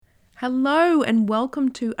Hello and welcome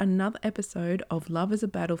to another episode of Love is a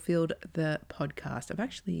Battlefield, the podcast. I've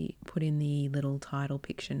actually put in the little title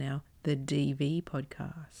picture now, the DV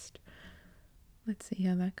podcast. Let's see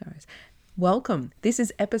how that goes. Welcome. This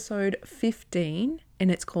is episode 15 and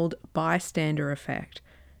it's called Bystander Effect.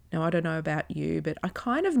 Now, I don't know about you, but I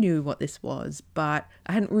kind of knew what this was, but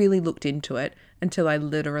I hadn't really looked into it until I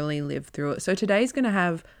literally lived through it. So today's going to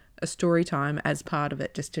have a story time as part of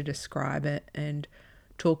it, just to describe it and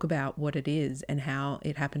talk about what it is and how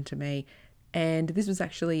it happened to me. And this was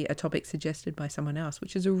actually a topic suggested by someone else,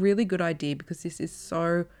 which is a really good idea because this is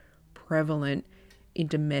so prevalent in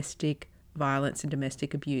domestic violence and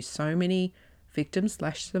domestic abuse. So many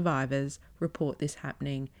victims/survivors report this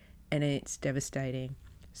happening and it's devastating.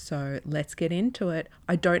 So let's get into it.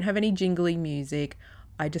 I don't have any jingly music.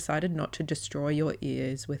 I decided not to destroy your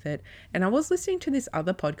ears with it. And I was listening to this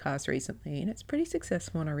other podcast recently and it's pretty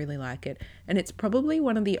successful and I really like it. And it's probably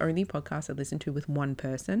one of the only podcasts I listen to with one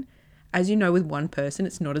person. As you know, with one person,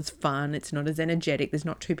 it's not as fun. It's not as energetic. There's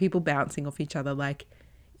not two people bouncing off each other like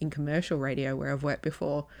in commercial radio where I've worked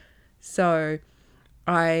before. So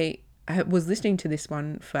I was listening to this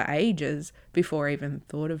one for ages before I even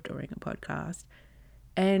thought of doing a podcast.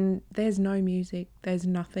 And there's no music. There's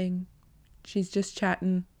nothing. She's just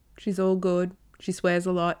chatting. She's all good. She swears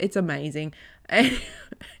a lot. It's amazing. And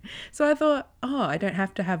so I thought, I don't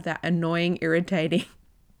have to have that annoying, irritating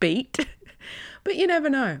beat. But you never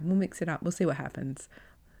know. We'll mix it up. We'll see what happens.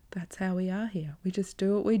 That's how we are here. We just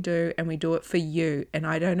do what we do and we do it for you. And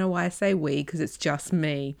I don't know why I say we, because it's just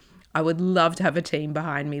me. I would love to have a team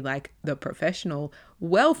behind me, like the professional,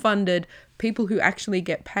 well-funded people who actually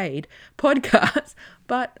get paid podcasts.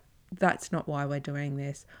 But that's not why we're doing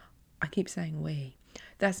this. I keep saying we.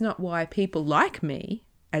 That's not why people like me,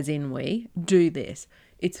 as in we, do this.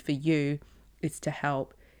 It's for you. It's to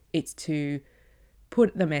help. It's to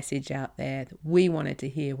put the message out there that we wanted to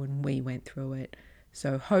hear when we went through it.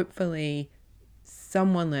 So hopefully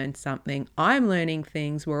someone learned something. I'm learning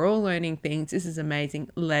things. We're all learning things. This is amazing.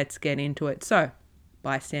 Let's get into it. So,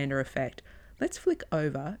 bystander effect. Let's flick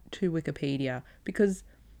over to Wikipedia because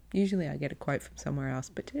usually I get a quote from somewhere else,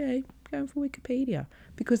 but today I'm going for Wikipedia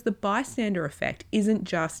because the bystander effect isn't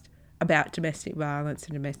just about domestic violence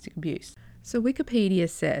and domestic abuse. So Wikipedia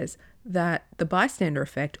says that the bystander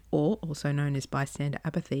effect, or also known as bystander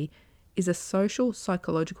apathy, is a social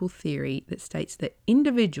psychological theory that states that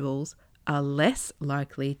individuals are less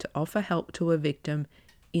likely to offer help to a victim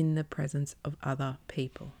in the presence of other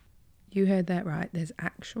people. You heard that right. There's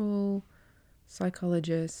actual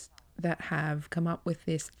psychologists that have come up with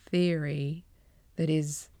this theory that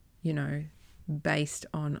is, based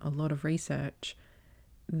on a lot of research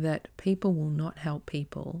that people will not help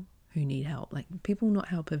people who need help. Like people will not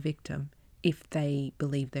help a victim if they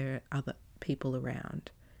believe there are other people around.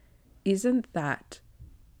 Isn't that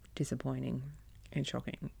disappointing and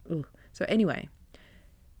shocking? Ugh. So anyway,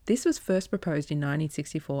 this was first proposed in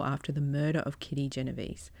 1964 after the murder of Kitty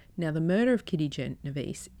Genovese. Now, the murder of Kitty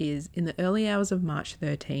Genovese is in the early hours of March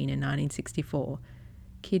 13 in 1964.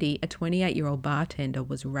 Kitty, a 28-year-old bartender,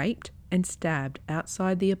 was raped and stabbed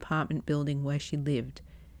outside the apartment building where she lived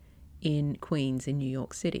in Queens in New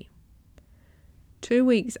York City. 2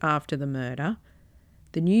 weeks after the murder,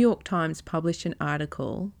 the New York Times published an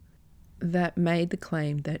article that made the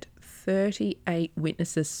claim that 38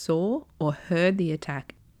 witnesses saw or heard the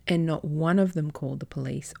attack and not one of them called the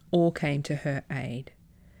police or came to her aid.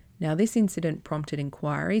 Now, this incident prompted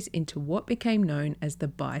inquiries into what became known as the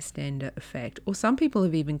bystander effect, or some people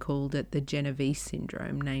have even called it the Genovese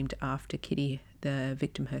syndrome, named after Kitty, the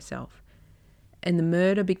victim herself. And the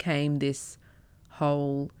murder became this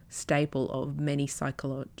whole staple of many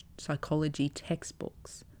psychology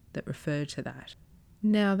textbooks that refer to that.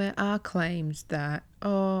 Now, there are claims that,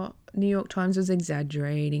 New York Times was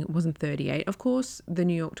exaggerating. It wasn't 38. Of course, the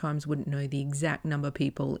New York Times wouldn't know the exact number of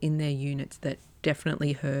people in their units that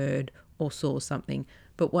definitely heard or saw something.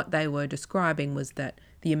 But what they were describing was that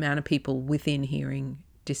the amount of people within hearing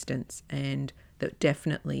distance, and that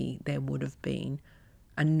definitely there would have been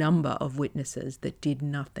a number of witnesses that did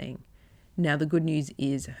nothing. Now, the good news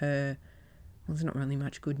is there's not really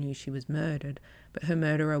much good news. She was murdered, but her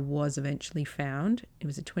murderer was eventually found. It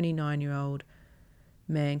was a 29-year-old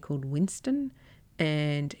man called Winston,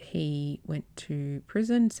 and he went to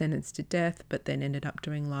prison, sentenced to death, but then ended up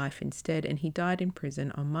doing life instead. And he died in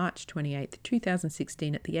prison on March 28th,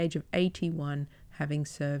 2016 at the age of 81, having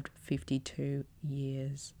served 52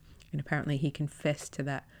 years. And apparently he confessed to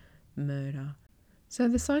that murder. So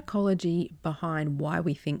the psychology behind why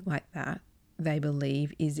we think like that, they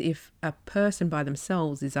believe, is if a person by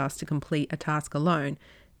themselves is asked to complete a task alone,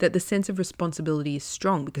 that the sense of responsibility is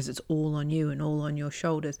strong because it's all on you and all on your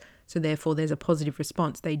shoulders. So therefore there's a positive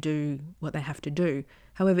response. They do what they have to do.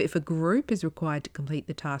 However, if a group is required to complete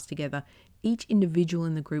the task together, each individual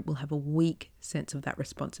in the group will have a weak sense of that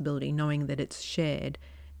responsibility, knowing that it's shared,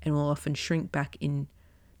 and will often shrink back in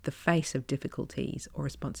the face of difficulties or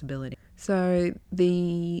responsibility. So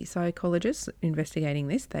the psychologists investigating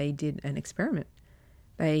this, they did an experiment.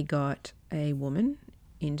 They got a woman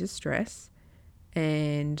in distress,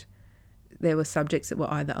 and there were subjects that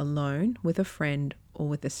were either alone, with a friend, or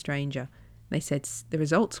with a stranger. They said the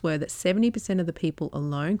results were that 70% of the people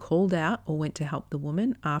alone called out or went to help the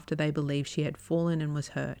woman after they believed she had fallen and was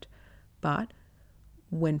hurt. But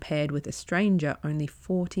when paired with a stranger, only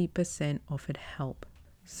 40% offered help.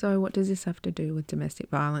 So what does this have to do with domestic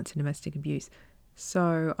violence and domestic abuse?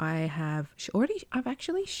 So I've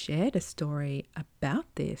actually shared a story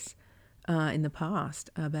about this in the past,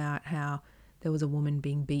 about how there was a woman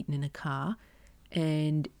being beaten in a car,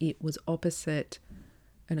 and it was opposite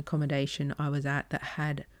an accommodation I was at that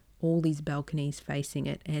had all these balconies facing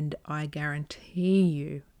it. And I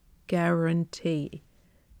guarantee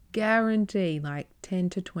like 10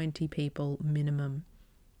 to 20 people minimum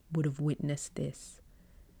would have witnessed this.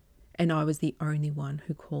 And I was the only one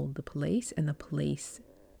who called the police, and the police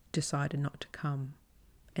decided not to come.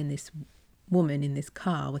 And this woman in this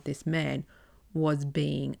car with this man was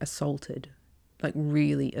being assaulted, like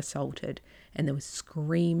really assaulted. And there was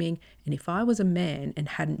screaming. And if I was a man and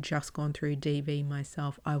hadn't just gone through DV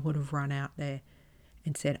myself, I would have run out there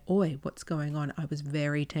and said, "Oi, what's going on?" I was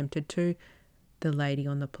very tempted to. The lady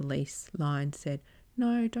on the police line said,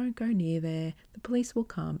 "No, don't go near there. The police will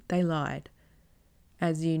come." They lied.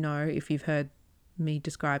 As you know, if you've heard me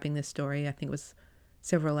describing this story, I think it was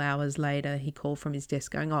several hours later, he called from his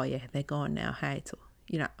desk going, "Oh yeah, they're gone now. Hey, it's,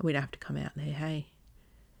 we don't have to come out there. Hey."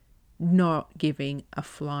 Not giving a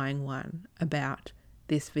flying one about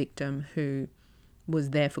this victim who was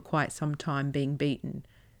there for quite some time being beaten.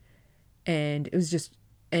 And it was just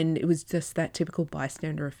that typical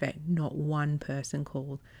bystander effect. Not one person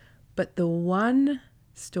called. But the one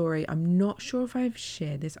story, I'm not sure if I've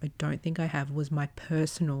shared this, I don't think I have, was my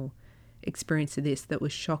personal experience of this that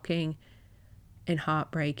was shocking and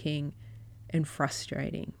heartbreaking and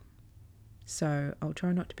frustrating. So I'll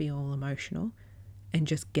try not to be all emotional and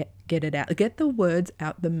just get it out. Get the words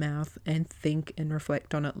out the mouth and think and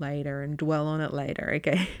reflect on it later and dwell on it later,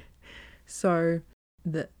 okay? So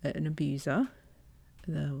an abuser,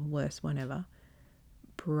 the worst one ever,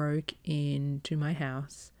 broke into my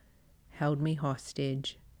house, held me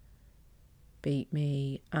hostage, beat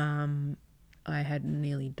me. I had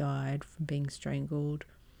nearly died from being strangled,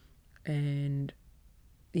 and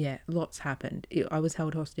yeah, lots happened. I was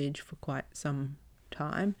held hostage for quite some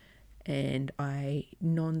time, and I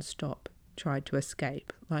non-stop tried to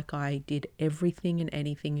escape. Like, I did everything and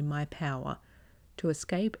anything in my power to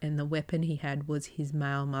escape, and the weapon he had was his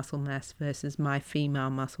male muscle mass versus my female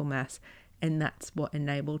muscle mass, and that's what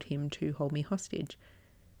enabled him to hold me hostage,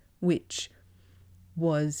 which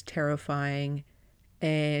was terrifying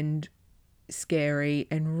and scary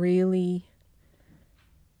and really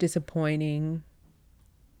disappointing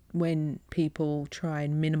when people try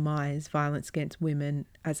and minimize violence against women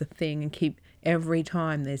as a thing and keep, every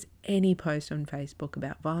time there's any post on Facebook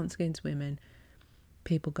about violence against women,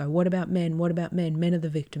 people go, "What about men? What about men? Men are the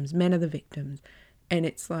victims. Men are the victims." And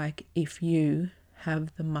it's like, if you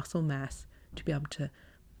have the muscle mass to be able to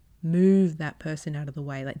move that person out of the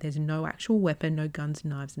way, like there's no actual weapon, no guns,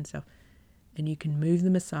 knives and stuff, and you can move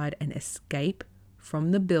them aside and escape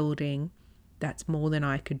from the building, that's more than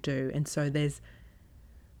I could do. And so there's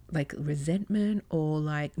like resentment, or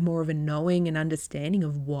like more of a knowing and understanding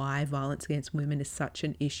of why violence against women is such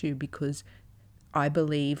an issue, because I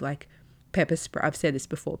believe, like, pepper spray, I've said this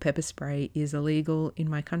before, pepper spray is illegal in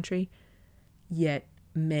my country, yet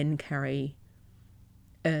men carry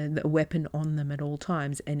the weapon on them at all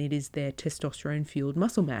times, and it is their testosterone fueled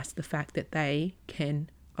muscle mass, the fact that they can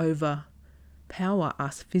overpower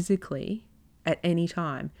us physically at any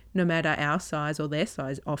time, no matter our size or their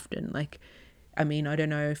size often. Like, I mean, I don't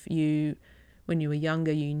know if when you were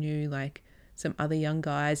younger, you knew like some other young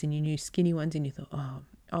guys and you knew skinny ones and you thought, "Oh,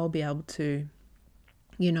 I'll be able to,"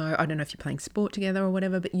 I don't know if you're playing sport together or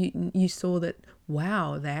whatever, but you saw that,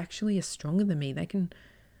 wow, they actually are stronger than me. They can,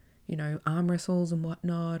 arm wrestles and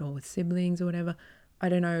whatnot, or with siblings or whatever. I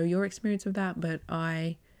don't know your experience of that, but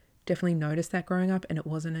I definitely noticed that growing up, and it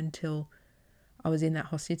wasn't until I was in that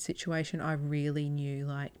hostage situation I really knew,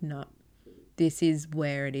 like, no, this is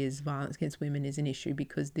where it is. Violence against women is an issue,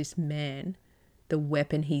 because this man, the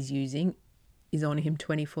weapon he's using is on him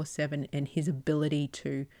 24/7, and his ability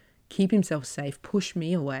to keep himself safe, push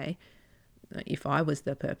me away. If I was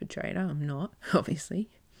the perpetrator, I'm not, obviously.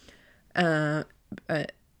 And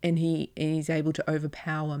he's able to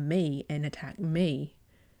overpower me and attack me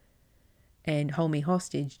and hold me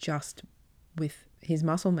hostage just with his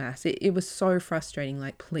muscle mass. It was so frustrating.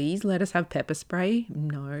 Like, please let us have pepper spray.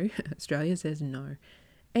 No, Australia says no.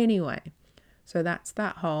 Anyway, so that's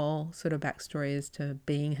that whole sort of backstory as to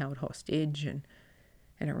being held hostage, and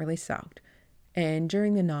it really sucked. And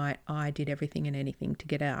during the night, I did everything and anything to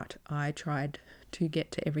get out. I tried to get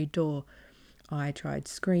to every door. I tried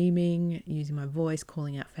screaming, using my voice,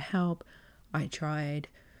 calling out for help. I tried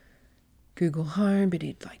Google Home, but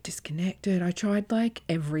it disconnected. I tried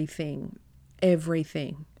everything.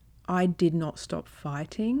 I did not stop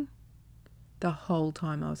fighting the whole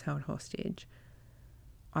time I was held hostage.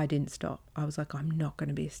 I didn't stop. I was like, I'm not going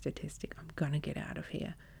to be a statistic. I'm going to get out of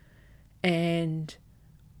here. And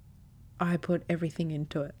I put everything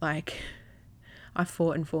into it. I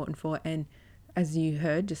fought and fought and fought. And as you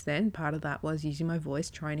heard just then, part of that was using my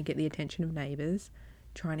voice, trying to get the attention of neighbours,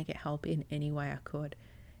 trying to get help in any way I could.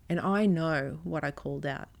 And I know what I called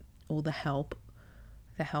out. All the help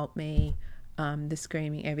me, the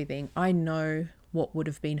screaming, everything. I know what would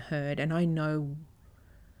have been heard, and I know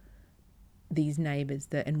these neighbours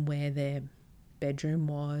and where their bedroom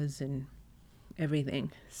was and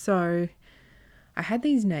everything. So I had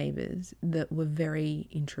these neighbours that were very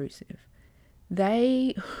intrusive.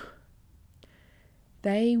 They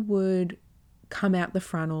would come out the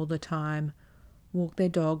front all the time, walk their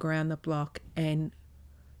dog around the block, and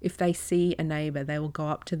if they see a neighbour, they will go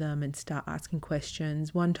up to them and start asking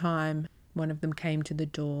questions. One time, one of them came to the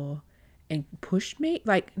door and pushed me.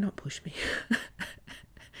 Not pushed me.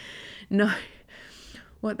 No.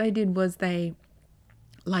 What they did was they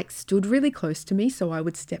stood really close to me, so I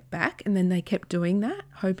would step back, and then they kept doing that,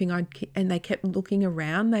 hoping and they kept looking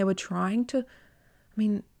around. They were trying to,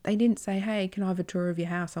 they didn't say, hey, can I have a tour of your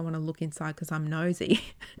house? I want to look inside because I'm nosy.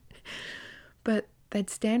 But they'd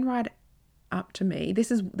stand right up to me.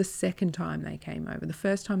 This is the second time they came over. The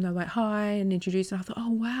first time they were like, hi, and introduced, and I thought, oh,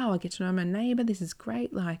 wow, I get to know my neighbour. This is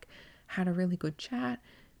great. Had a really good chat.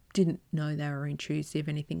 Didn't know they were intrusive.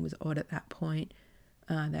 Anything was odd at that point.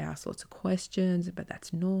 They asked lots of questions, but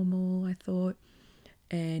that's normal, I thought.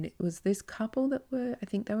 And it was this couple that I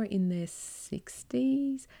think they were in their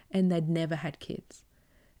 60s, and they'd never had kids,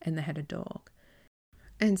 and they had a dog.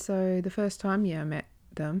 And so the first time, I met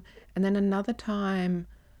them. And then another time,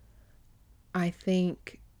 I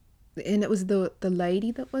think, and it was the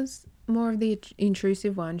lady that was more of the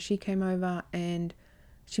intrusive one. She came over and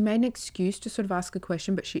she made an excuse to sort of ask a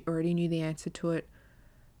question, but she already knew the answer to it.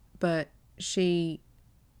 But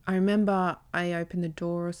I remember I opened the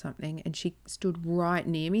door or something and she stood right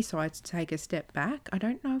near me, so I had to take a step back. I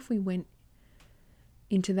don't know if we went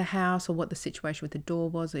into the house or what the situation with the door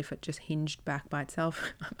was, or if it just hinged back by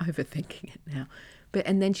itself. I'm overthinking it now.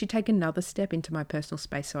 And then she'd take another step into my personal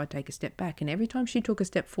space, so I'd take a step back. And every time she took a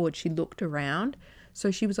step forward, she looked around.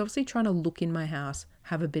 So she was obviously trying to look in my house,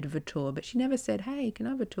 have a bit of a tour, but she never said, hey, can I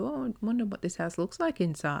have a tour? I wonder what this house looks like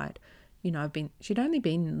inside. She'd only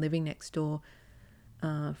been living next door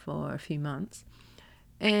for a few months.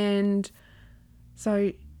 And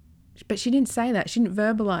so, but she didn't say that. She didn't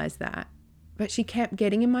verbalize that. But she kept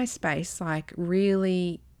getting in my space,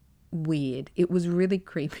 really weird. It was really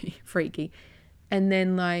creepy, freaky. And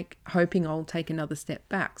then hoping I'll take another step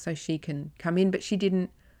back so she can come in. But she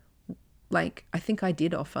didn't, I think I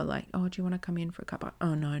did offer oh, do you want to come in for a cup?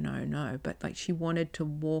 Oh, no. But she wanted to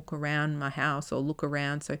walk around my house or look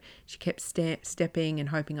around. So she kept stepping and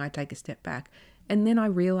hoping I'd take a step back. And then I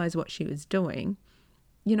realized what she was doing.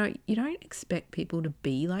 You don't expect people to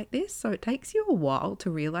be like this. So it takes you a while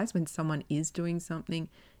to realize when someone is doing something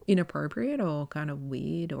inappropriate or kind of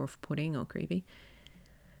weird or off-putting or creepy.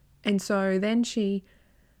 And so then she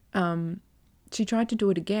tried to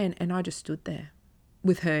do it again, and I just stood there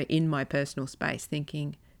with her in my personal space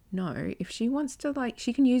thinking, no, if she wants to,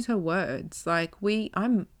 she can use her words.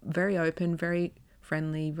 I'm very open, very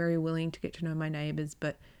friendly, very willing to get to know my neighbours,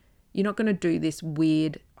 but you're not going to do this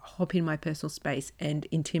weird hop in my personal space and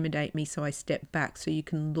intimidate me so I step back so you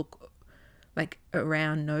can look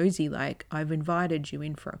around nosy I've invited you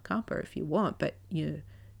in for a cuppa if you want, but you're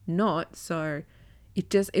not. So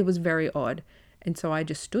it was very odd. And so I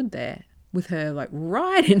just stood there with her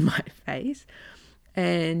right in my face,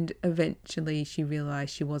 and eventually she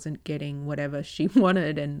realized she wasn't getting whatever she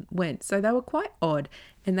wanted and went. So they were quite odd,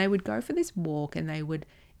 and they would go for this walk, and they would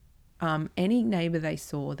any neighbour they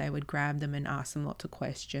saw, they would grab them and ask them lots of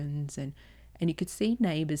questions, and you could see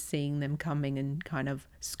neighbours seeing them coming and kind of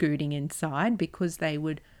scooting inside because they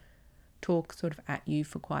would talk sort of at you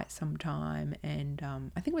for quite some time. And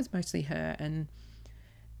I think it was mostly her. And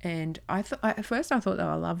at first I thought they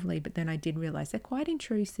were lovely, but then I did realize they're quite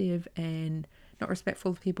intrusive and not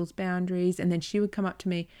respectful of people's boundaries. And then she would come up to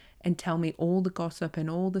me and tell me all the gossip and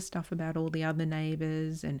all the stuff about all the other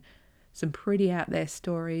neighbours and some pretty out there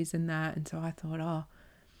stories and that. And so I thought,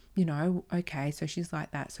 okay, so she's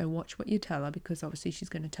like that. So watch what you tell her, because obviously she's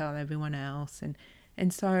going to tell everyone else.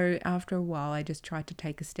 And so after a while, I just tried to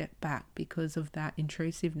take a step back because of that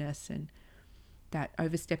intrusiveness and that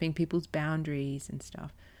overstepping people's boundaries and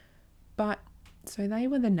stuff. But so they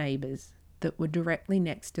were the neighbours that were directly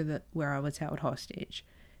next to where I was held hostage.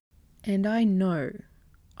 And I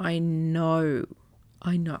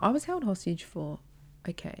was held hostage for,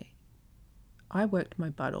 I worked my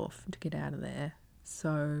butt off to get out of there.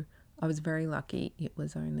 So I was very lucky. It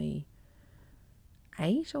was only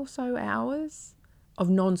 8 or so hours of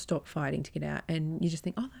non-stop fighting to get out. And you just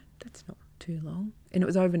think, that's not too long. And it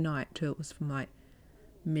was overnight too. It was from like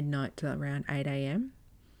midnight to around 8 a.m.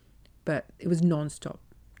 But it was non-stop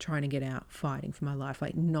trying to get out, fighting for my life,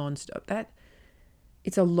 like non-stop.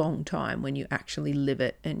 It's a long time when you actually live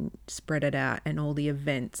it and spread it out, and all the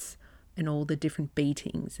events and all the different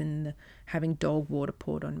beatings and having dog water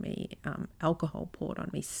poured on me, alcohol poured on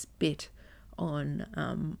me, spit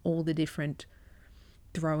on, all the different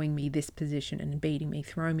throwing me this position and beating me,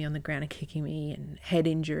 throwing me on the ground and kicking me, and head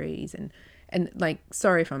injuries and like,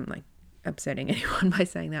 sorry if I'm like upsetting anyone by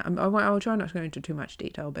saying that. I'll try not to go into too much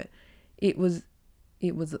detail, but it was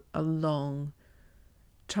a long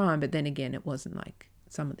time. But then again, it wasn't like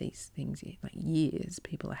some of these things like years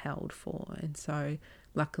people are held for. And so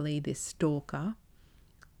luckily this stalker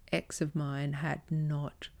ex of mine had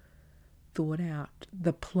not thought out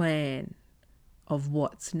the plan of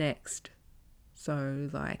what's next. So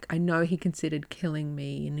like, I know he considered killing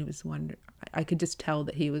me, and he was wondering, I could just tell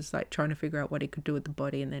that he was like trying to figure out what he could do with the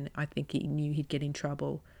body. And then I think he knew he'd get in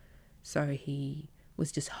trouble, so he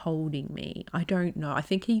was just holding me. I don't know. I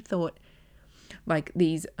think he thought, like,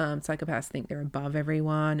 these psychopaths think they're above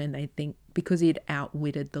everyone, and they think because he'd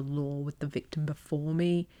outwitted the law with the victim before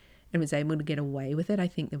me and was able to get away with it, I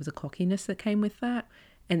think there was a cockiness that came with that.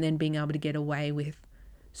 And then being able to get away with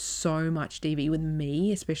so much DV with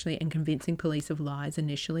me, especially, and convincing police of lies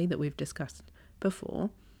initially that we've discussed before.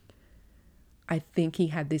 I think he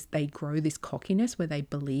had this, they grow this cockiness where they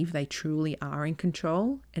believe they truly are in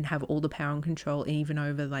control and have all the power and control, even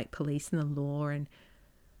over like police and the law. And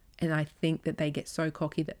I think that they get so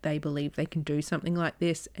cocky that they believe they can do something like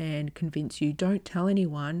this and convince you, don't tell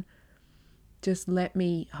anyone, just let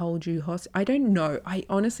me hold you hostage. I don't know. I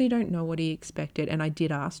honestly don't know what he expected. And I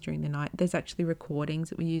did ask during the night. There's actually recordings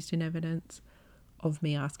that were used in evidence of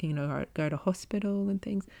me asking to go to hospital and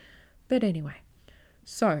things. But anyway,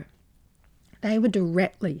 so they were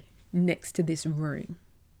directly next to this room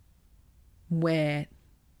where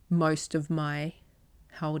most of my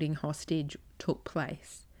holding hostage took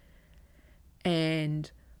place.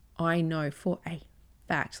 And I know for a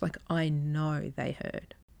fact, like, I know they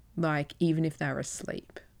heard. Like, even if they were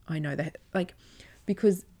asleep, I know that, like,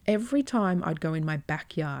 because every time I'd go in my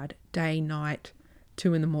backyard, day, night,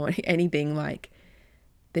 2 a.m, anything, like,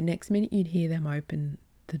 the next minute you'd hear them open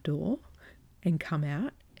the door and come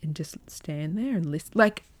out and just stand there and listen.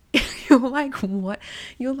 Like, you're like, what?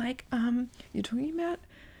 You're like, you're talking about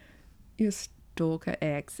your stalker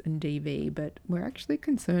ex and DV, but we're actually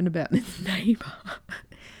concerned about this neighbour.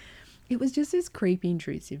 It was just this creepy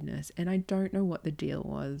intrusiveness, and I don't know what the deal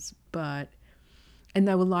was, and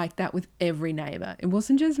they were like that with every neighbour. It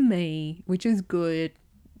wasn't just me, which is good,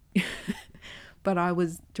 but I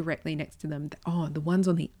was directly next to them. The ones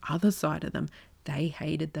on the other side of them, they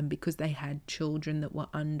hated them because they had children that were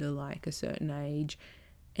under like a certain age,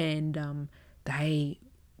 and they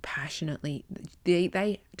passionately,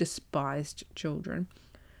 they despised children.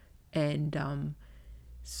 And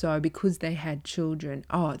so because they had children,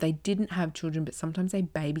 they didn't have children, but sometimes they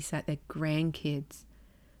babysat their grandkids.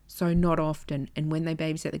 So not often. And when they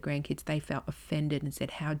babysat their grandkids, they felt offended and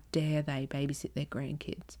said, how dare they babysit their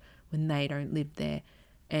grandkids when they don't live there?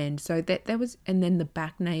 And so that there was, and then the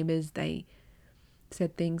back neighbours, they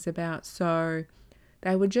said things about, so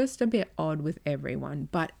they were just a bit odd with everyone.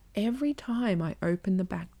 But every time I opened the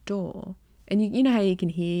back door, and you know how you can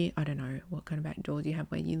hear, I don't know what kind of back doors you have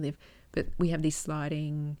where you live, but we have these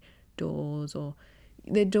sliding doors, or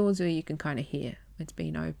they're doors where you can kind of hear it's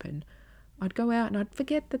been open. I'd go out and I'd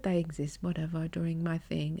forget that they exist, whatever, doing my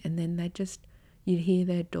thing. And then you'd hear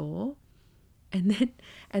their door, and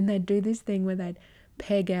they'd do this thing where they'd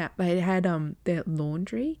peg out, they had their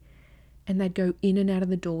laundry, and they'd go in and out of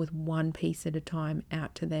the door with one piece at a time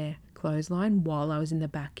out to their clothesline while I was in the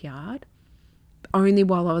backyard. only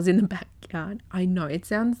while I was in the backyard. I know it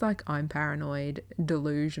sounds like I'm paranoid,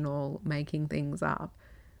 delusional, making things up.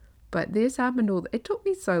 But this happened it took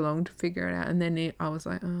me so long to figure it out. And then I was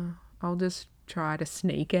like, oh, I'll just try to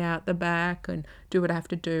sneak out the back and do what I have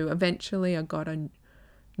to do. Eventually I got a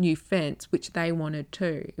new fence, which they wanted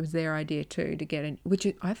too. It was their idea too to get in, which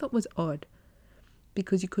I thought was odd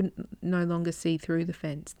because you couldn't no longer see through the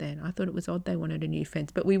fence then. I thought it was odd they wanted a new fence,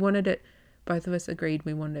 but we wanted it. Both of us agreed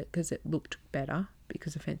we wanted it because it looked better,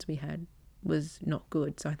 because the fence we had was not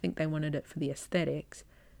good. So I think they wanted it for the aesthetics.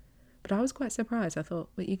 But I was quite surprised. I thought,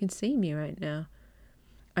 well, you can see me right now.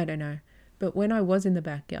 I don't know. But when I was in the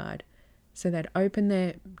backyard, so they'd open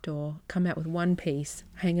their door, come out with one piece,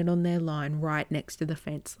 hang it on their line right next to the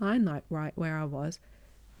fence line, like right where I was.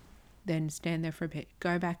 Then stand there for a bit,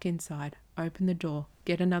 go back inside, open the door,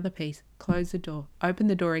 get another piece, close the door, open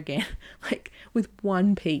the door again, like with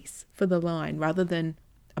one piece for the line rather than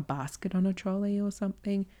a basket on a trolley or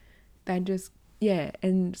something. They just, yeah.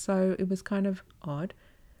 And so it was kind of odd.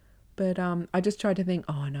 But I just tried to think,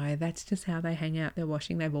 oh no, that's just how they hang out. They're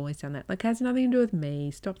washing. They've always done that. Like, it has nothing to do with me.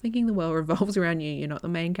 Stop thinking the world revolves around you. You're not the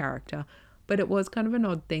main character. But it was kind of an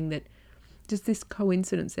odd thing that just this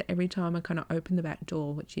coincidence that every time I kind of open the back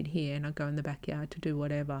door, which you'd hear, and I go in the backyard to do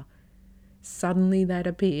whatever, suddenly they'd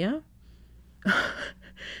appear.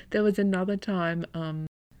 There was another time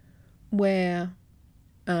where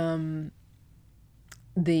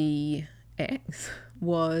the ex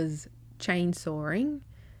was chainsawing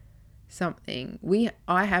something.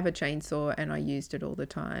 I have a chainsaw and I used it all the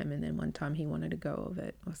time, and then one time he wanted to go of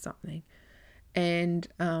it or something, and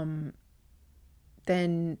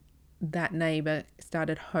then that neighbor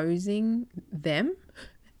started hosing them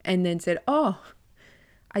and then said, oh,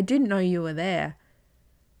 I didn't know you were there.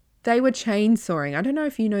 They were chainsawing. I don't know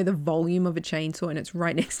if you know the volume of a chainsaw, and it's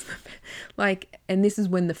right next to the like, and this is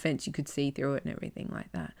when the fence, you could see through it and everything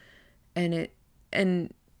like that.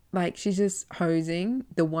 And like, she's just hosing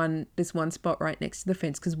this one spot right next to the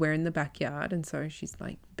fence because we're in the backyard. And so she's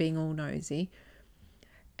like being all nosy.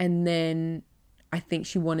 And then I think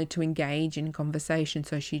she wanted to engage in conversation.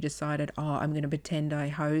 So she decided, oh, I'm going to pretend I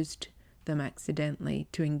hosed them accidentally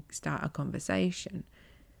to start a conversation.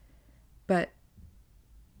 But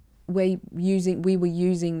we were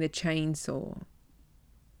using the chainsaw,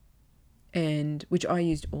 and which I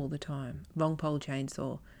used all the time, long pole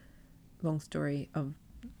chainsaw. Long story of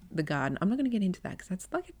the garden. I'm not going to get into that because that's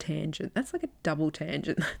like a tangent. That's like a double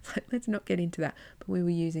tangent. Like, let's not get into that. But we were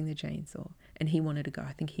using the chainsaw and he wanted to go.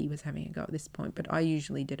 I think he was having a go at this point, but I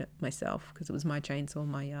usually did it myself because it was my chainsaw in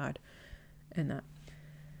my yard and that.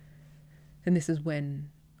 And this is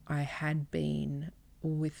when I had been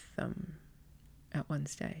with them at one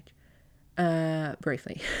stage,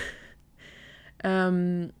 briefly.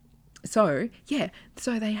 So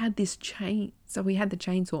they had this so we had the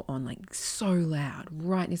chainsaw on, like, so loud,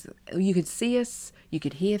 right? You could see us, you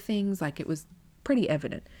could hear things, like it was pretty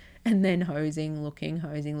evident. And then hosing, looking.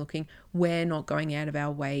 We're not going out of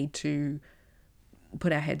our way to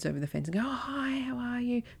put our heads over the fence and go, oh, hi, how are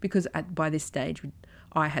you? Because by this stage,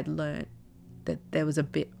 I had learnt that there was a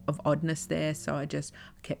bit of oddness there. So I just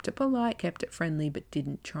kept it polite, kept it friendly, but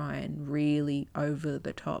didn't try and really over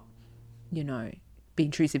the top, be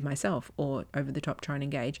intrusive myself or over the top try and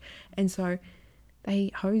engage. And so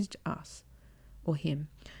they hosed us, or him,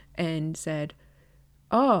 and said,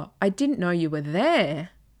 oh, I didn't know you were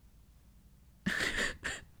there.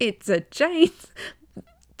 It's a chain.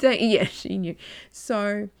 Yeah, she knew.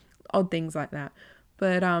 So odd things like that.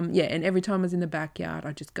 But and every time I was in the backyard,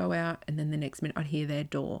 I'd just go out, and then the next minute I'd hear their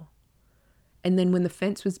door. And then when the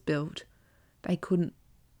fence was built, they couldn't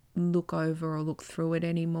look over or look through it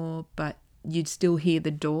anymore, but you'd still hear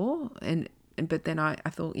the door. But then I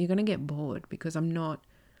thought, you're going to get bored because I'm not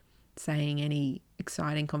saying any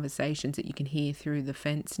exciting conversations that you can hear through the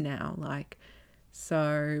fence now.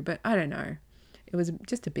 But I don't know. It was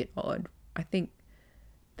just a bit odd. I think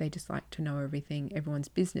they just like to know everyone's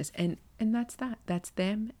business. And that's that. That's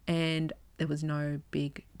them. And there was no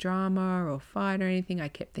big drama or fight or anything. I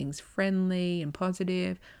kept things friendly and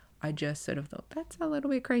positive. I just sort of thought, that's a little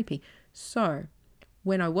bit creepy. So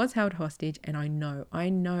when I was held hostage, and I know,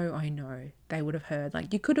 they would have heard.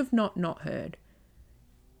 Like, you could have not heard.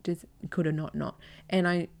 Just could have not. And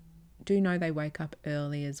I do know they wake up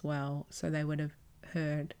early as well, so they would have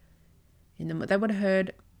heard. They would have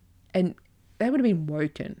heard, and they would have been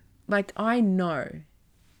woken. Like, I know.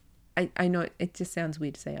 I know, it just sounds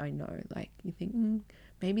weird to say I know. Like, you think,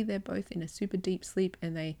 maybe they're both in a super deep sleep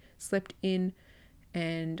and they slept in,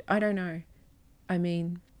 and I don't know. I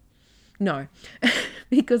mean, no,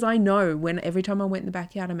 because I know every time I went in the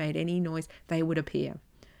backyard, I made any noise, they would appear.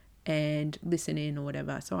 and listen in or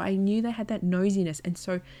whatever. So I knew they had that nosiness. And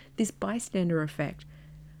so this bystander effect,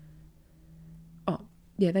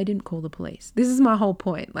 they didn't call the police. This is my whole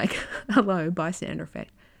point. Like, hello, bystander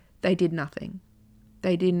effect. They did nothing.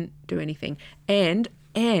 They didn't do anything. And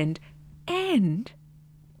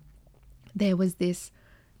there was this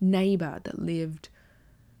neighbor that lived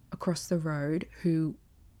across the road who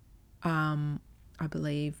I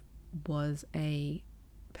believe was a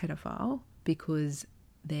pedophile, because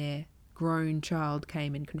their grown child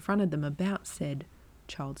came and confronted them about said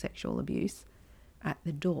child sexual abuse at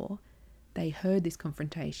the door. They heard this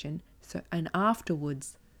confrontation, and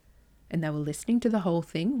afterwards, and they were listening to the whole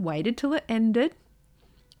thing, waited till it ended,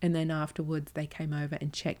 and then afterwards they came over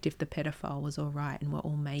and checked if the pedophile was all right and were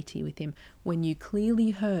all matey with him. When you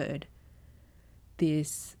clearly heard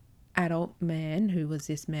this adult man, who was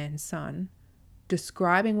this man's son,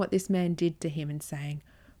 describing what this man did to him and saying,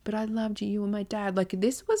 "But I loved you, you were my dad." Like,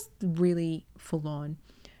 this was really full on.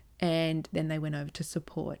 And then they went over to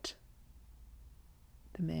support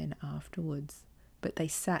the man afterwards. But they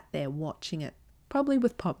sat there watching it, probably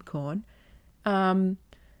with popcorn.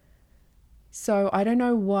 So I don't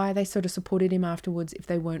know why they sort of supported him afterwards if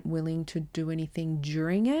they weren't willing to do anything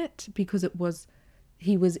during it, because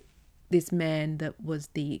he was this man that was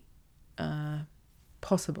the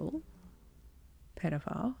possible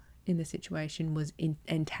pedophile in the situation, was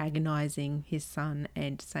antagonizing his son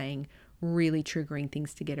and saying really triggering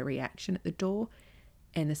things to get a reaction at the door.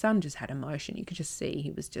 And the son just had emotion. You could just see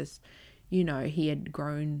he was just, he had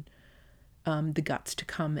grown the guts to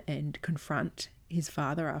come and confront his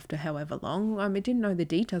father after however long. I didn't know the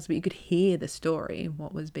details, but you could hear the story,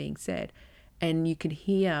 what was being said. And you could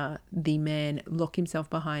hear the man lock himself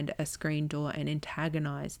behind a screen door and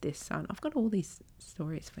antagonize this son. I've got all these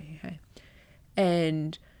stories for you, hey?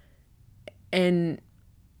 And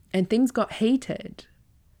things got heated,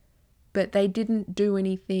 but they didn't do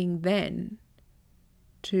anything then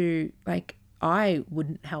to, like, I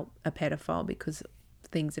wouldn't help a pedophile because of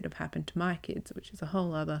things that have happened to my kids, which is a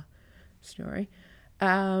whole other story,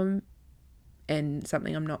 and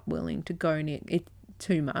something I'm not willing to go near it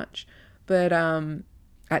too much, but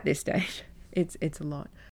at this stage it's a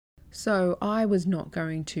lot. So I was not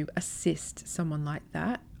going to assist someone like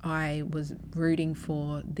that. I was rooting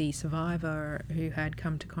for the survivor who had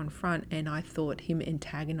come to confront, and I thought him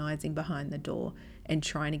antagonizing behind the door and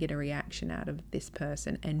trying to get a reaction out of this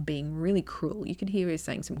person and being really cruel. You could hear her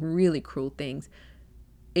saying some really cruel things.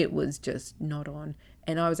 It was just not on.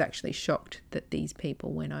 And I was actually shocked that these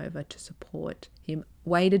people went over to support him,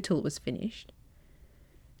 waited till it was finished,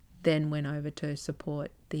 then went over to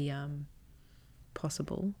support the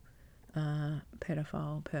possible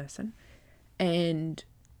pedophile person. And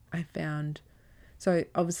I found, so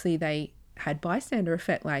obviously they had bystander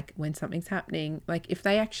effect, like when something's happening, like if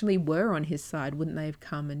they actually were on his side, wouldn't they have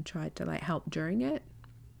come and tried to like help during it?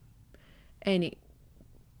 And it,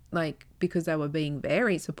 like, because they were being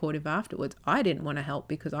very supportive afterwards, I didn't want to help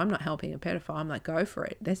because I'm not helping a pedophile. I'm like, go for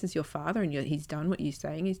it. This is your father and he's done what you're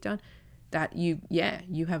saying he's done. That you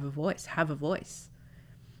have a voice,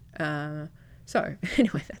 So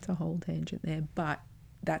anyway, that's a whole tangent there, but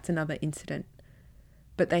that's another incident.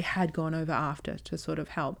 But they had gone over after to sort of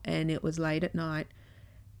help, and it was late at night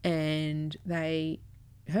and they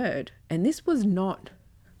heard, and this was not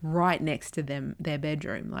right next to their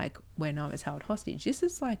bedroom, like when I was held hostage. This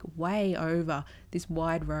is like way over this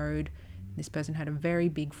wide road. This person had a very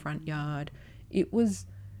big front yard. It was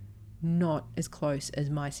not as close as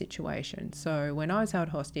my situation. So when I was held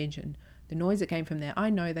hostage and the noise that came from there, I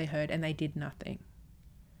know they heard, and they did nothing.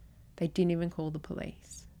 They didn't even call the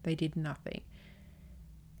police. They did nothing.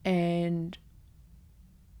 And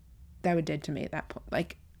they were dead to me at that point.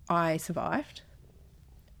 Like, I survived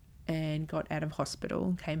and got out of hospital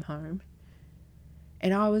and came home.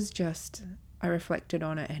 And I reflected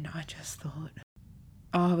on it and I just thought,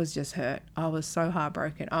 I was just hurt. I was so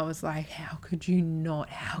heartbroken. I was like, how could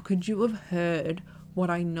you have heard what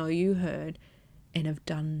I know you heard and have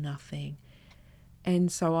done nothing?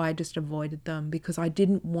 And so I just avoided them because I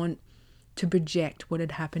didn't want to project what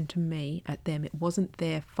had happened to me at them. It wasn't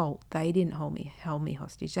their fault. They didn't hold me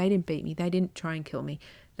hostage. They didn't beat me. They didn't try and kill me.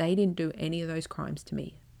 They didn't do any of those crimes to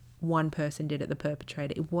me. One person did it, the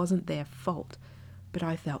perpetrator. It wasn't their fault. But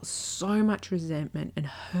I felt so much resentment and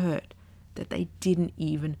hurt that they didn't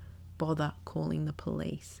even bother calling the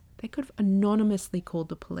police. They could have anonymously called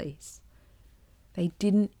the police. They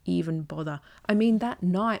didn't even bother. I mean, that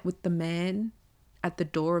night with the man at the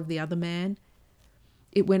door of the other man,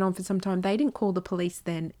 it went on for some time. They didn't call the police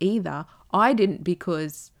then either. I didn't,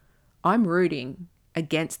 because I'm rooting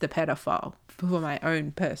against the pedophile for my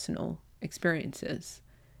own personal experiences.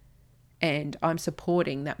 and I'm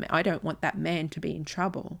supporting that man. I don't want that man to be in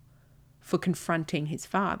trouble for confronting his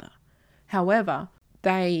father. However,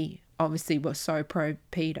 they obviously were so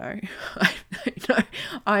pro-pedo.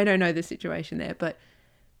 I don't know the situation there, but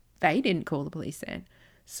they didn't call the police then.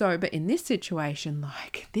 So, but in this situation,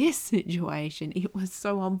 it was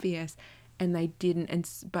so obvious, and they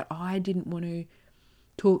didn't. But I didn't want to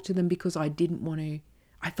talk to them because I didn't want to.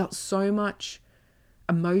 I felt so much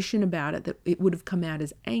emotion about it that it would have come out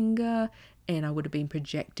as anger, and I would have been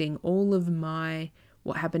projecting all of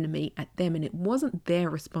what happened to me at them, and it wasn't their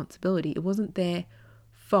responsibility. It wasn't their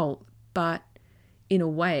fault, but in a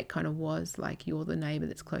way it kind of was. Like, you're the neighbor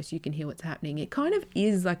that's close, you can hear what's happening. It kind of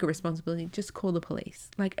is like a responsibility. Just call the police,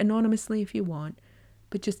 like anonymously if you want,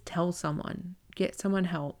 but just tell someone, get someone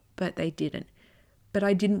help. But they didn't. But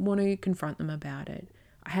I didn't want to confront them about it.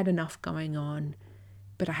 I had enough going on,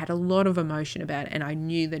 but I had a lot of emotion about it, and I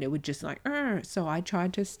knew that it would just like, so I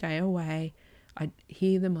tried to stay away. I'd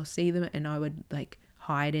hear them or see them, and I would like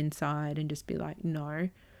hide inside and just be like, no.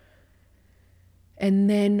 And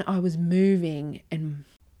then I was moving, and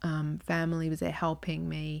family was there helping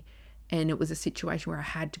me, and it was a situation where I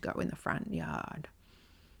had to go in the front yard,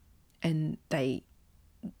 and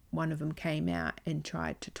one of them came out and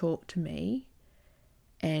tried to talk to me,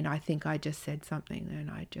 and I think I just said something,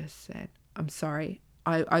 and I just said, I'm sorry.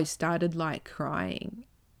 I started like crying,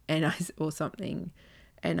 or something,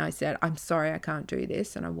 and I said, I'm sorry, I can't do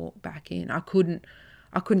this, and I walked back in. I couldn't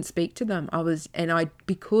speak to them.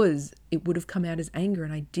 Because it would have come out as anger,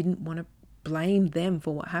 and I didn't want to blame them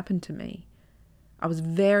for what happened to me. I was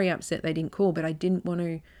very upset they didn't call, but I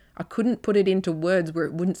couldn't put it into words where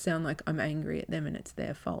it wouldn't sound like I'm angry at them and it's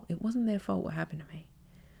their fault. It wasn't their fault what happened to me.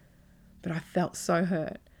 But I felt so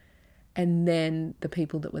hurt. And then the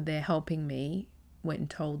people that were there helping me went and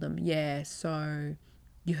told them, yeah, so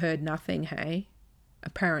you heard nothing, hey?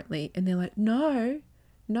 Apparently. And they're like, no.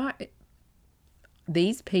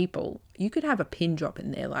 These people, you could have a pin drop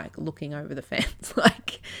in there, like looking over the fence,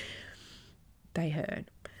 like they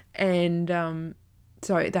heard. And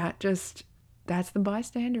so that's the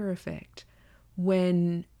bystander effect.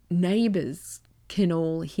 When neighbours can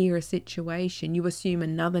all hear a situation, you assume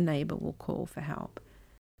another neighbour will call for help.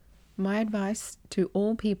 My advice to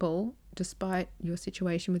all people, despite your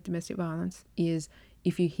situation with domestic violence, is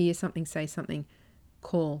if you hear something, say something,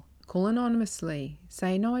 call anonymously.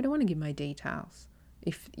 Say, no, I don't want to give my details,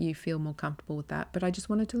 if you feel more comfortable with that. But I just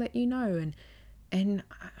wanted to let you know. And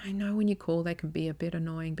I know when you call, they can be a bit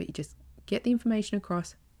annoying, but you just get the information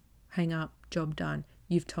across, hang up, job done.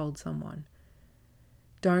 You've told someone.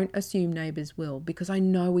 Don't assume neighbours will, because I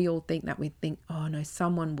know we all think that. We think, oh no,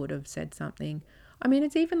 someone would have said something. I mean,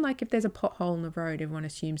 it's even like if there's a pothole in the road, everyone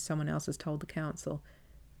assumes someone else has told the council.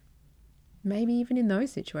 Maybe even in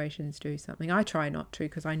those situations do something. I try not to,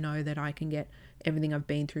 because I know that I can get everything I've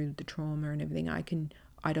been through, the trauma and everything. I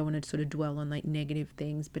don't want to sort of dwell on like negative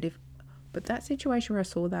things. But that situation where I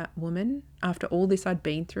saw that woman, after all this I'd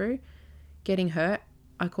been through, getting hurt,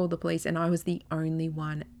 I called the police, and I was the only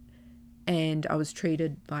one, and I was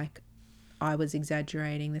treated like I was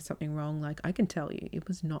exaggerating. There's something wrong. Like, I can tell you, it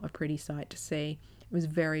was not a pretty sight to see. It was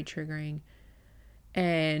very triggering.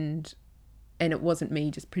 And it wasn't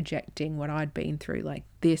me just projecting what I'd been through. Like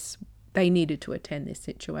this, they needed to attend this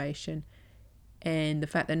situation. And the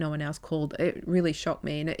fact that no one else called, it really shocked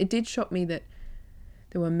me. And it did shock me that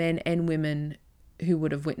there were men and women who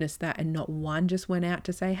would have witnessed that, and not one just went out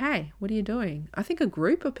to say, hey, what are you doing? I think a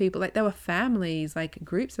group of people, like there were families, like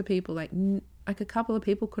groups of people, like a couple of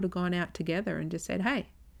people could have gone out together and just said, hey,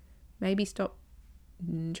 maybe stop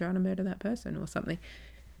trying to murder that person or something.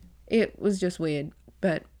 It was just weird.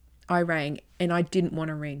 But I rang, and I didn't want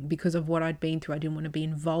to ring because of what I'd been through. I didn't want to be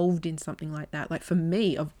involved in something like that. Like, for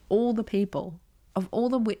me, of all the people, of all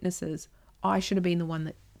the witnesses, I should have been the one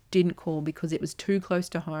that didn't call, because it was too close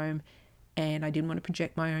to home and I didn't want to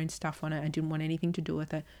project my own stuff on it. I didn't want anything to do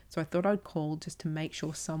with it. So I thought I'd call just to make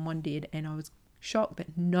sure someone did, and I was shocked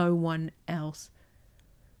that no one else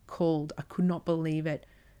called. I could not believe it.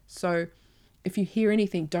 So if you hear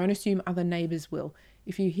anything, don't assume other neighbours will.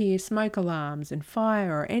 If you hear smoke alarms and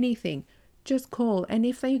fire or anything, just call. And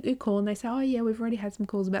if they call and they say, oh yeah, we've already had some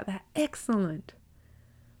calls about that, excellent.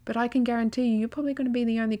 But I can guarantee you're probably going to be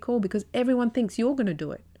the only call, because everyone thinks you're going to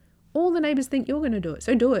do it. All the neighbours think you're going to do it,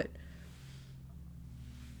 so do it.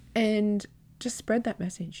 And just spread that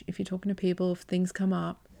message. If you're talking to people, if things come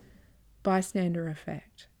up, bystander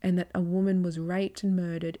effect, and that a woman was raped and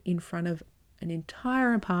murdered in front of an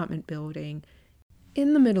entire apartment building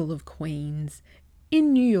in the middle of Queens,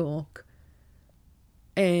 in New York,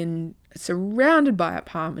 and surrounded by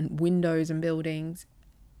apartment windows and buildings,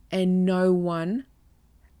 and no one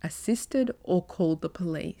assisted or called the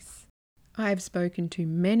police. I have spoken to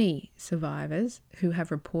many survivors who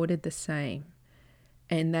have reported the same.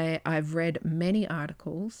 And I've read many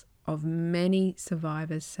articles of many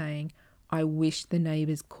survivors saying, I wish the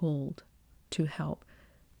neighbours called to help.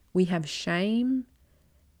 We have shame,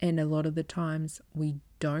 and a lot of the times we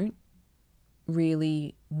don't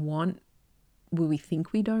really want, we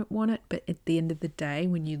think we don't want it, but at the end of the day,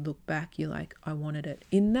 when you look back, you're like, I wanted it.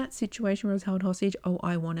 In that situation where I was held hostage,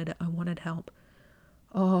 I wanted it. I wanted help.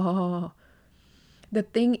 The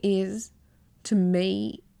thing is, to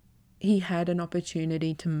me, he had an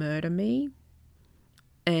opportunity to murder me,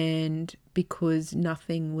 and because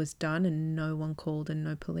nothing was done and no one called and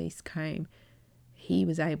no police came, he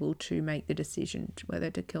was able to make the decision whether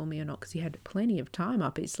to kill me or not, because he had plenty of time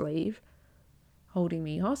up his sleeve holding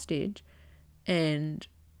me hostage. And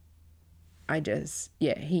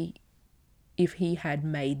if he had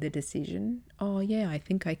made the decision, I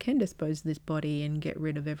think I can dispose of this body and get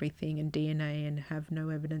rid of everything and DNA and have no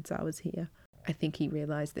evidence I was here. I think he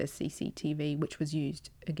realised there's CCTV, which was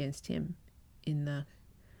used against him in the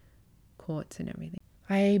courts and everything.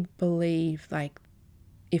 I believe,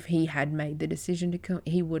 if he had made the decision to kill,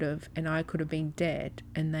 he would have, and I could have been dead,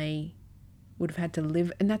 and they would have had to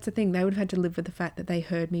live. And that's the thing, they would have had to live with the fact that they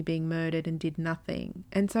heard me being murdered and did nothing.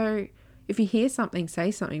 And so if you hear something,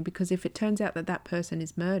 say something, because if it turns out that that person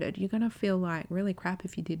is murdered, you're going to feel like really crap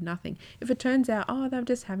if you did nothing. If it turns out, they're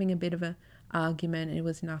just having a bit of an argument and it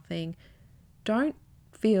was nothing, don't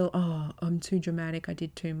feel, I'm too dramatic, I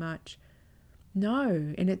did too much.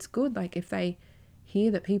 No, and it's good. If they hear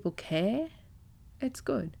that people care, it's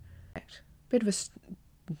good. Bit of a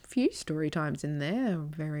few story times in there, a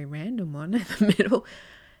very random one in the middle,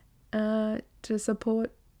 to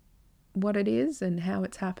support what it is and how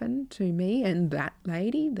it's happened to me and that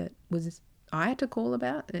lady that I had to call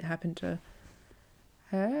about. It happened to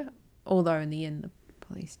her, although in the end the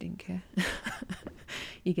police didn't care.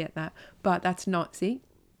 You get that. But that's not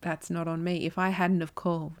on me. If I hadn't have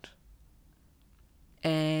called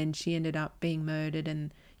and she ended up being murdered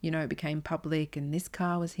and, it became public and this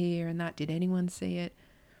car was here and that, did anyone see it?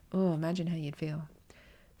 Imagine how you'd feel.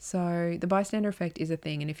 So the bystander effect is a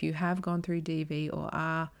thing. And if you have gone through DV or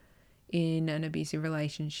are in an abusive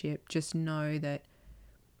relationship, just know that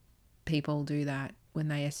people do that when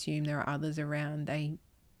they assume there are others around. They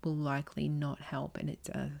will likely not help, and it's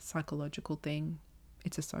a psychological thing.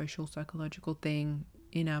 It's a social psychological thing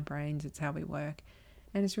in our brains. It's how we work,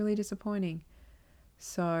 and it's really disappointing.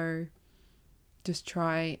 So just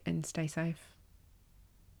try and stay safe.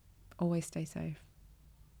 Always stay safe.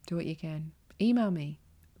 Do what you can. Email me,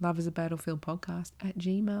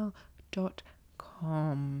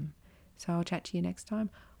 loveisabadtlefieldpodcast@gmail.com. So I'll chat to you next time.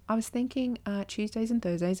 I was thinking Tuesdays and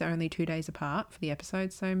Thursdays are only 2 days apart for the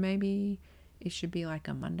episode, so maybe it should be like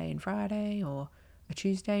a Monday and Friday, or a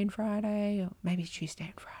Tuesday and Friday, or maybe Tuesday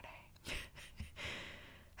and Friday.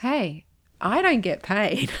 Hey, I don't get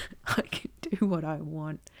paid. I can do what I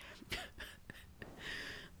want.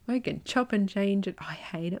 I can chop and change it. I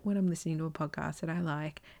hate it when I'm listening to a podcast that I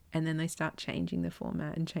like and then they start changing the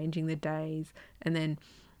format and changing the days, and then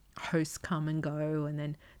hosts come and go. And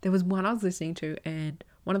then there was one I was listening to and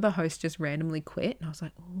one of the hosts just randomly quit, and I was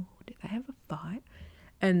like, did they have a fight?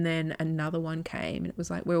 And then another one came, and it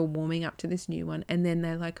was like we were warming up to this new one, and then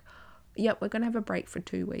they're like, yep, we're going to have a break for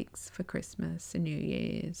 2 weeks for Christmas and New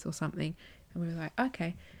Year's or something. And we were like,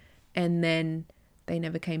 okay. And then they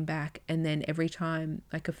never came back. And then every time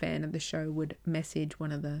a fan of the show would message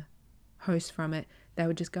one of the hosts from it, they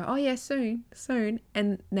would just go, oh yeah, soon.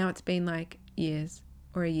 And now it's been years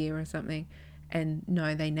or a year or something. And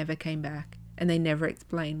no, they never came back, and they never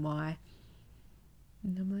explained why.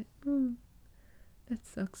 And I'm like, that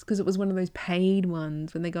sucks. Because it was one of those paid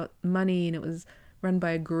ones when they got money, and it was run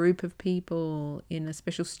by a group of people in a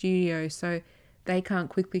special studio. So they can't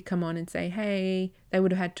quickly come on and say, hey. They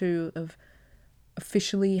would have had to have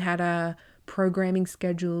officially had a programming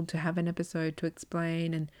scheduled to have an episode to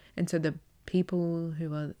explain. And so the people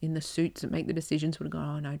who are in the suits that make the decisions would go,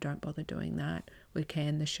 oh no, don't bother doing that. We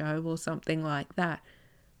can the show or something like that.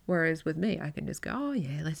 Whereas with me, I can just go, oh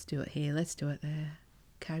yeah, let's do it here. Let's do it there.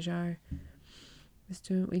 Casual. Let's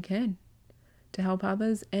do what we can to help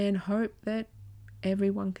others and hope that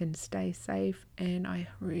everyone can stay safe. And I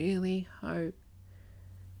really hope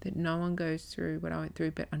that no one goes through what I went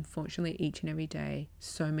through, but unfortunately each and every day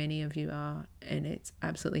so many of you are, and it's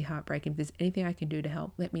absolutely heartbreaking. If there's anything I can do to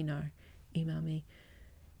help, let me know. Email me.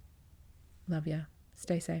 Love ya.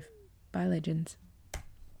 Stay safe. Bye, legends.